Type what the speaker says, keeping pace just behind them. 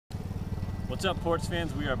What's up, Ports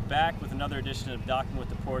fans? We are back with another edition of Docking with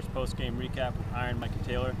the Ports post-game recap with Iron, Mike, and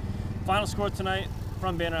Taylor. Final score tonight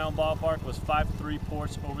from Banner Island Ballpark was 5-3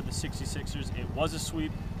 Ports over the 66ers. It was a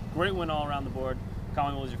sweep. Great win all around the board.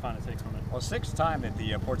 Colin, what was your final takes from it? Well, sixth time that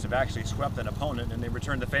the Ports have actually swept an opponent, and they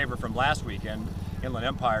returned the favor from last weekend. Inland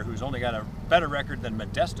Empire, who's only got a better record than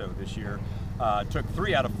Modesto this year, took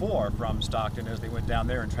 3 out of 4 from Stockton as they went down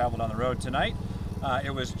there and traveled on the road tonight.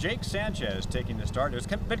 It was Jake Sanchez taking the start. It's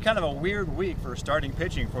been kind of a weird week for starting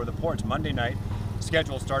pitching for the Ports. Monday night,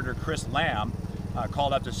 scheduled starter Chris Lamb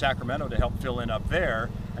called up to Sacramento to help fill in up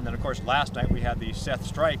there. And then, of course, last night we had the Seth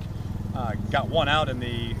Strike, got 1 out in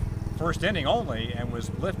the first inning only and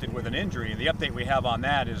was lifted with an injury. The update we have on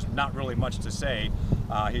that is not really much to say.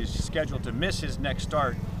 He's scheduled to miss his next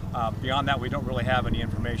start. Beyond that, we don't really have any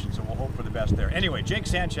information, so we'll hope for the best there. Anyway, Jake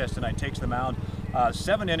Sanchez tonight takes the mound.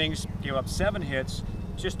 7 innings, gave up 7 hits,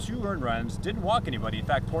 just 2 earned runs, didn't walk anybody. In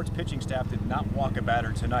fact, Ports pitching staff did not walk a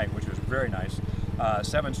batter tonight, which was very nice.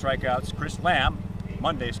 7 strikeouts. Chris Lamb,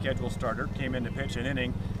 Monday scheduled starter, came in to pitch an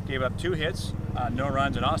inning, gave up 2 hits, no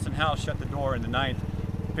runs, and Austin House shut the door in the 9th,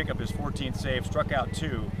 pick up his 14th save, struck out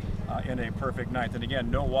 2 in a perfect 9th. And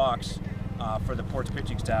again, no walks for the Ports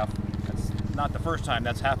pitching staff. That's not the first time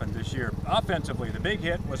that's happened this year. Offensively, the big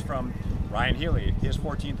hit was from Ryan Healy, his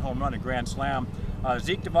 14th home run, a grand slam.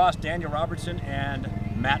 Zeke DeVos, Daniel Robertson, and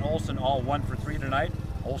Matt Olson all 1 for 3 tonight.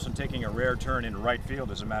 Olson taking a rare turn in right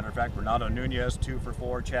field, as a matter of fact. Renato Nunez, 2 for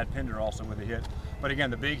 4. Chad Pinder also with a hit. But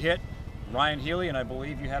again, the big hit, Ryan Healy, and I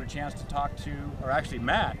believe you had a chance to talk to, or actually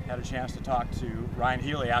Matt had a chance to talk to Ryan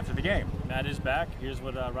Healy after the game. Matt is back. Here's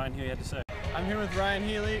what Ryan Healy had to say. I'm here with Ryan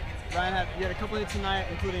Healy. Ryan, you had a couple hits tonight,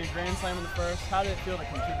 including a grand slam in the first. How did it feel to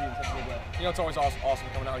contribute in such a big way? You know, it's always awesome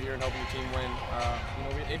coming out here and helping the team win. You know,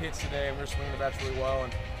 we had 8 hits today, and we were swinging the bats really well.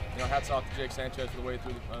 And you know, hats off to Jake Sanchez for the way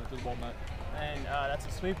through the ball tonight. And that's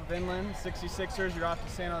a sweep of Inland, 66ers. You're off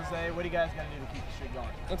to San Jose. What do you guys got to do to keep the streak going?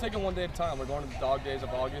 We'll take it one day at a time. We're going to the dog days of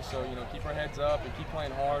August, so you know, keep our heads up and keep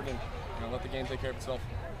playing hard, and you know, let the game take care of itself.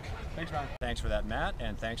 Thanks, Ryan. Thanks for that, Matt,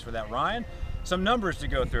 and thanks for that, Ryan. Some numbers to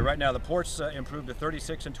go through. Right now, the Ports improved to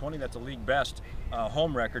 36-20. That's a league best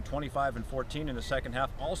home record. 25-14 in the second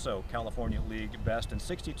half, also California league best, and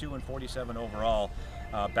 62-47 overall.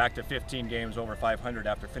 Back to 15 games over 500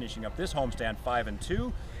 after finishing up this homestand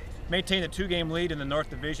 5-2. Maintained a 2-game lead in the North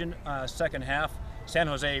Division. Second half, San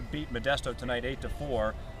Jose beat Modesto tonight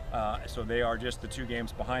 8-4. So they are just the 2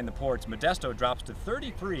 games behind the Ports. Modesto drops to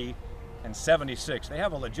 33-76. They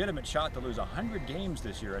have a legitimate shot to lose 100 games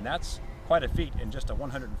this year, and that's quite a feat in just a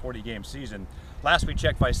 140-game season. Last we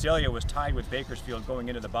checked, Visalia was tied with Bakersfield going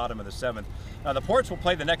into the bottom of the 7th. Now the Ports will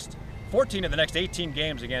play the next 14 of the next 18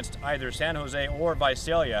 games against either San Jose or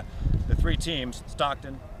Visalia. The 3 teams,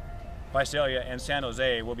 Stockton, Visalia, and San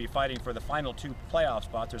Jose, will be fighting for the final 2 playoff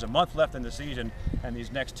spots. There's a month left in the season, and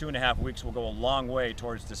these next 2.5 weeks will go a long way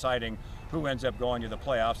towards deciding who ends up going to the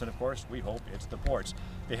playoffs, and of course, we hope it's the Ports.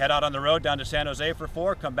 They head out on the road down to San Jose for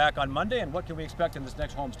 4, come back on Monday, and what can we expect in this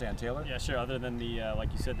next homestand, Taylor? Yeah, sure. Other than the,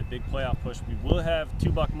 like you said, the big playoff push, we will have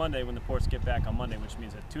 $2 Monday when the Ports get back on Monday, which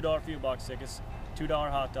means that $2 fuel box tickets, $2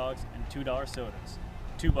 hot dogs, and $2 sodas.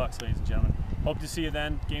 $2, ladies and gentlemen. Hope to see you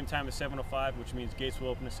then. Game time is 7:05, which means gates will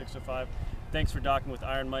open at 6:05. Thanks for docking with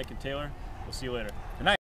Iron, Mike, and Taylor. We'll see you later.